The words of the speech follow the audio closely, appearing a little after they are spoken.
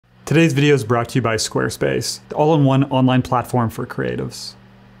Today's video is brought to you by Squarespace, the all-in-one online platform for creatives.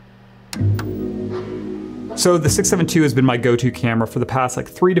 So the 6-7 II has been my go-to camera for the past like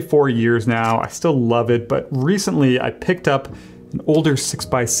 3 to 4 years now. I still love it, but recently I picked up an older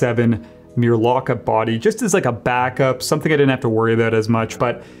 6x7 mirror lockup body just as like a backup, something I didn't have to worry about as much.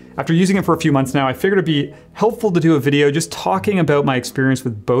 But after using it for a few months now, I figured it'd be helpful to do a video just talking about my experience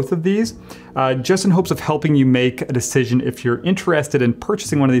with both of these, just in hopes of helping you make a decision if you're interested in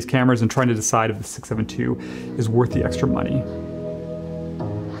purchasing one of these cameras and trying to decide if the 6-7 II is worth the extra money.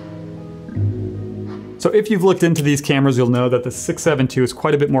 So if you've looked into these cameras, you'll know that the 6-7 II is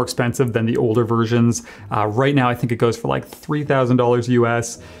quite a bit more expensive than the older versions. Right now, I think it goes for like $3,000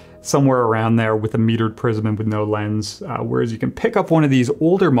 US, somewhere around there with a metered prism and with no lens. Whereas you can pick up one of these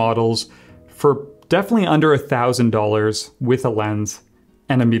older models for definitely under $1,000 with a lens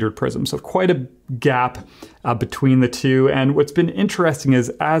and a metered prism. So quite a gap between the two. And what's been interesting is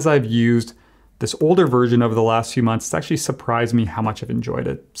as I've used this older version over the last few months, it's actually surprised me how much I've enjoyed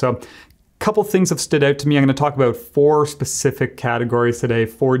it. So couple things have stood out to me. I'm going to talk about 4 specific categories today,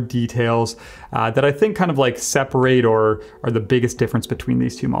 4 details that I think kind of like separate or are the biggest difference between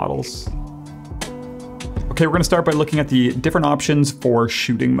these two models. Okay, we're going to start by looking at the different options for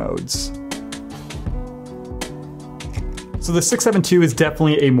shooting modes. So the 6-7 II is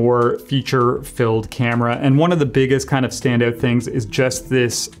definitely a more feature-filled camera, and one of the biggest kind of standout things is just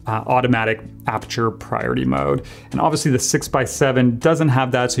this automatic aperture priority mode. And obviously the 6x7 doesn't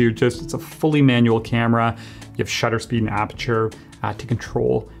have that, so it's a fully manual camera. You have shutter speed and aperture to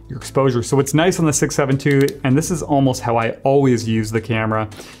control your exposure. So what's nice on the 6-7 II, and this is almost how I always use the camera,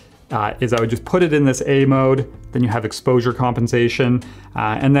 is I would just put it in this A mode, then you have exposure compensation,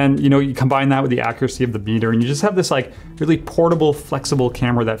 and then you combine that with the accuracy of the meter, and you just have this like really portable, flexible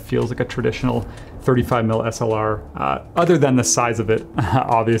camera that feels like a traditional 35mm SLR, other than the size of it,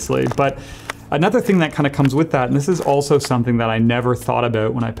 obviously. But another thing that kind of comes with that, and this is also something that I never thought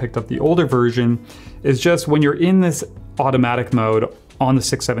about when I picked up the older version, is just when you're in this automatic mode on the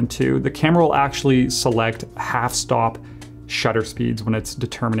 6-7 II, the camera will actually select half-stop shutter speeds when it's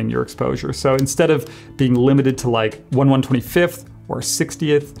determining your exposure. So instead of being limited to like 1/125th or a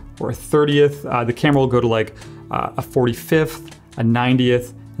 60th or a 30th, the camera will go to like a 45th, a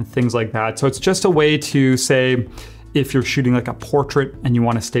 90th, and things like that. So it's just a way to say, if you're shooting like a portrait and you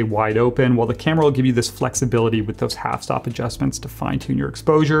want to stay wide open, well, the camera will give you this flexibility with those half-stop adjustments to fine-tune your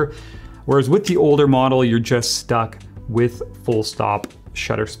exposure. Whereas with the older model, you're just stuck with full-stop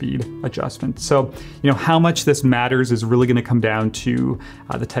shutter speed adjustment. So, how much this matters is really going to come down to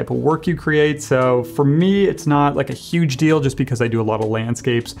the type of work you create. So for me, it's not like a huge deal just because I do a lot of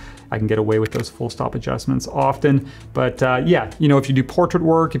landscapes. I can get away with those full stop adjustments often. But yeah, if you do portrait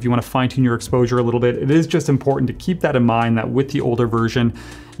work, if you want to fine tune your exposure a little bit, it is just important to keep that in mind that with the older version,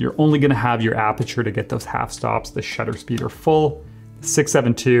 you're only going to have your aperture to get those half stops. The shutter speed are full.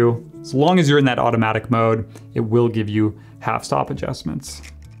 6-7 II, as long as you're in that automatic mode, it will give you half-stop adjustments.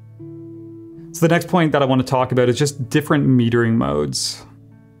 So the next point that I want to talk about is just different metering modes.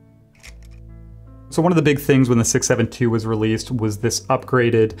 So one of the big things when the 6-7 II was released was this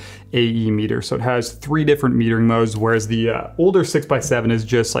upgraded AE meter. So it has 3 different metering modes, whereas the older 6x7 is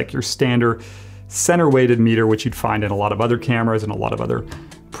just like your standard center-weighted meter, which you'd find in a lot of other cameras and a lot of other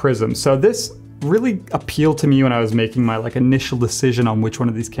prisms. So this really appealed to me when I was making my initial decision on which one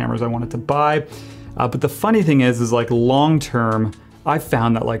of these cameras I wanted to buy. But the funny thing is like long term, I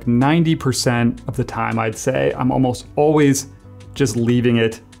found that like 90% of the time, I'd say, I'm almost always just leaving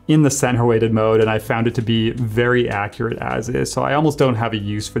it in the center weighted mode, and I found it to be very accurate as is. So I almost don't have a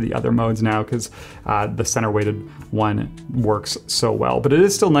use for the other modes now because the center weighted one works so well. But it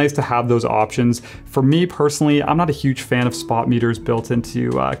is still nice to have those options. For me personally, I'm not a huge fan of spot meters built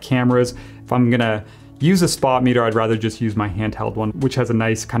into cameras. If I'm gonna use a spot meter, I'd rather just use my handheld one, which has a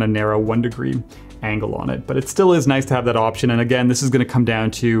nice kind of narrow 1 degree angle on it. But it still is nice to have that option. And again, this is going to come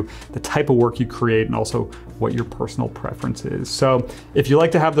down to the type of work you create and also what your personal preference is. So if you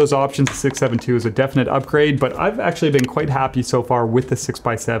like to have those options, the 6-7 II is a definite upgrade, but I've actually been quite happy so far with the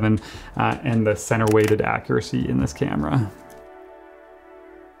 6x7 and the center weighted accuracy in this camera.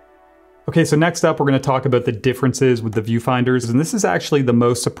 Okay, so next up, we're going to talk about the differences with the viewfinders, and this is actually the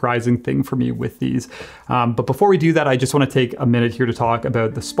most surprising thing for me with these. But before we do that, I just want to take a minute here to talk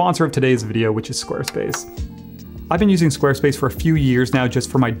about the sponsor of today's video, which is Squarespace. I've been using Squarespace for a few years now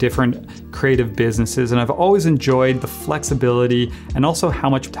just for my different creative businesses, and I've always enjoyed the flexibility and also how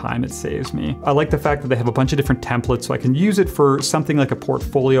much time it saves me. I like the fact that they have a bunch of different templates, so I can use it for something like a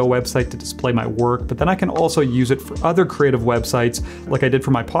portfolio website to display my work, but then I can also use it for other creative websites like I did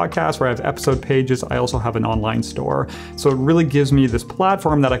for my podcast where I have episode pages. I also have an online store. So it really gives me this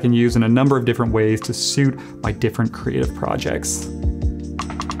platform that I can use in a number of different ways to suit my different creative projects.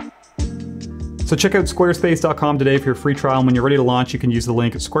 So check out squarespace.com today for your free trial, and when you're ready to launch, you can use the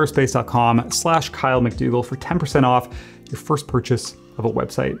link at squarespace.com/Kyle McDougall for 10% off your first purchase of a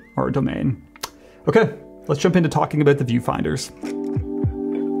website or a domain. Okay, let's jump into talking about the viewfinders.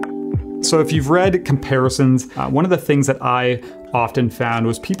 So if you've read comparisons, one of the things that I often found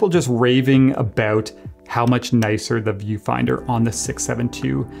was people just raving about how much nicer the viewfinder on the 6-7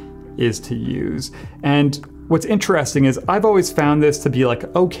 II is to use. And what's interesting is I've always found this to be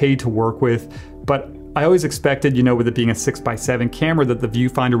like okay to work with, but I always expected, you know, with it being a 6x7 camera, that the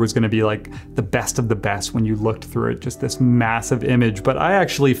viewfinder was going to be like the best of the best when you looked through it, just this massive image. But I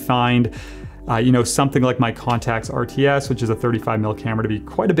actually find, you know, something like my Pentax RTS, which is a 35mm camera, to be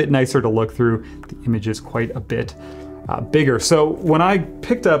quite a bit nicer to look through. The image is quite a bit bigger. So when I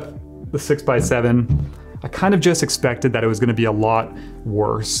picked up the 6x7, I kind of just expected that it was going to be a lot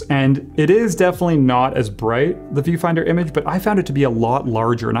worse. And it is definitely not as bright, the viewfinder image, but I found it to be a lot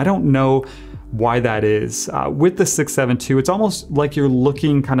larger, and I don't know why that is. With the 6-7 II, it's almost like you're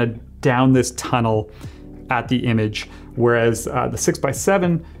looking kind of down this tunnel at the image, whereas the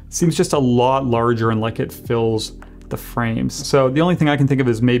 6x7 seems just a lot larger and like it fills the frames. So the only thing I can think of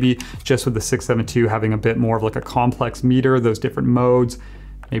is maybe just with the 6-7 II having a bit more of like a complex meter, those different modes.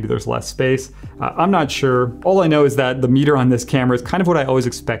 Maybe there's less space. I'm not sure. All I know is that the meter on this camera is kind of what I always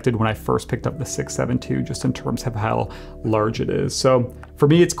expected when I first picked up the 6-7 II, just in terms of how large it is. So for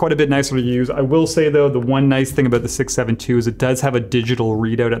me, it's quite a bit nicer to use. I will say though, the one nice thing about the 6-7 II is it does have a digital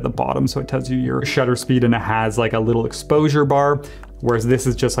readout at the bottom. So it tells you your shutter speed, and it has like a little exposure bar, whereas this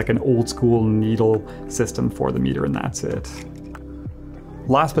is just like an old school needle system for the meter, and that's it.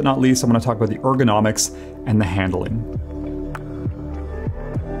 Last but not least, I'm going to talk about the ergonomics and the handling.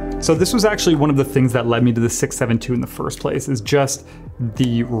 So this was actually one of the things that led me to the 6-7 II in the first place, is just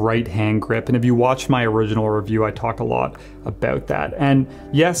the right hand grip. And if you watch my original review, I talked a lot about that. And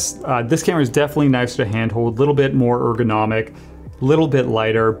yes, this camera is definitely nicer to handhold, a little bit more ergonomic, a little bit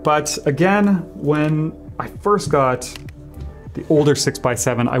lighter. But again, when I first got the older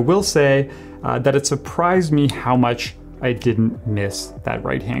 6x7, I will say that it surprised me how much I didn't miss that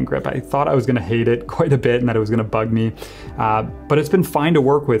right hand grip. I thought I was gonna hate it quite a bit and that it was gonna bug me, but it's been fine to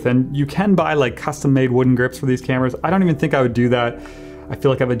work with. And you can buy like custom made wooden grips for these cameras. I don't even think I would do that. I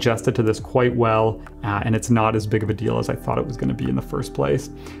feel like I've adjusted to this quite well, and it's not as big of a deal as I thought it was gonna be in the first place.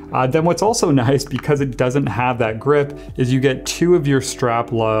 Then what's also nice, because it doesn't have that grip, is you get two of your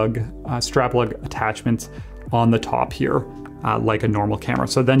strap lug attachments on the top here, like a normal camera.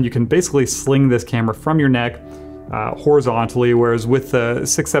 So then you can basically sling this camera from your neck horizontally, whereas with the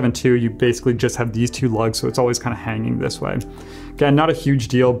 6-7 II, you basically just have these two lugs, so it's always kind of hanging this way. Again, not a huge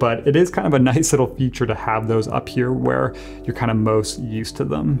deal, but it is kind of a nice little feature to have those up here where you're kind of most used to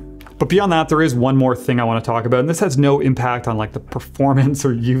them. But beyond that, there is one more thing I want to talk about, and this has no impact on like the performance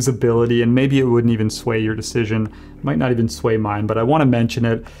or usability, and maybe it wouldn't even sway your decision. It might not even sway mine, but I want to mention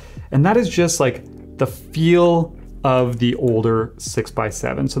it, and that is just like the feel of the older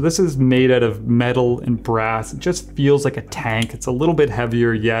 6x7. So this is made out of metal and brass. It just feels like a tank. It's a little bit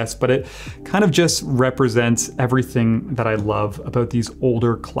heavier, yes, but it kind of just represents everything that I love about these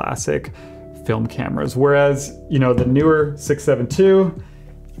older classic film cameras. Whereas, you know, the newer 6-7 II,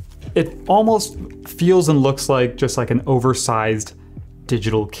 it almost feels and looks like just like an oversized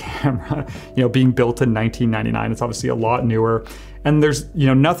digital camera, you know, being built in 1999. It's obviously a lot newer. And there's, you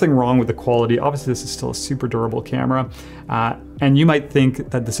know, nothing wrong with the quality. Obviously, this is still a super durable camera. And you might think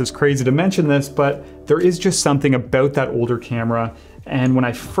that this is crazy to mention this, but there is just something about that older camera. And when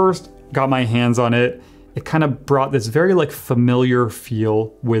I first got my hands on it, it kind of brought this very like familiar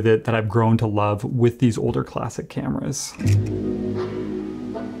feel with it that I've grown to love with these older classic cameras.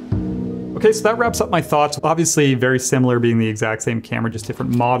 Okay, so that wraps up my thoughts. Obviously very similar, being the exact same camera, just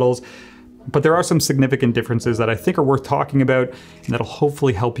different models. But there are some significant differences that I think are worth talking about, and that'll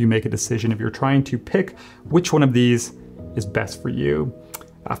hopefully help you make a decision if you're trying to pick which one of these is best for you.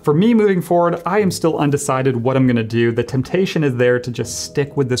 For me moving forward, I am still undecided what I'm gonna do. The temptation is there to just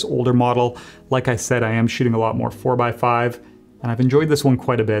stick with this older model. Like I said, I am shooting a lot more 4x5, and I've enjoyed this one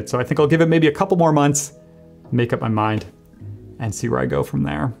quite a bit. So I think I'll give it maybe a couple more months, make up my mind, and see where I go from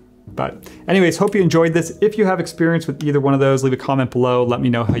there. But anyways, hope you enjoyed this. If you have experience with either one of those, leave a comment below. Let me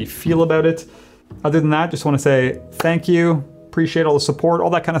know how you feel about it. Other than that, just want to say thank you, appreciate all the support, all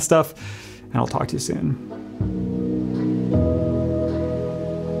that kind of stuff, and I'll talk to you soon.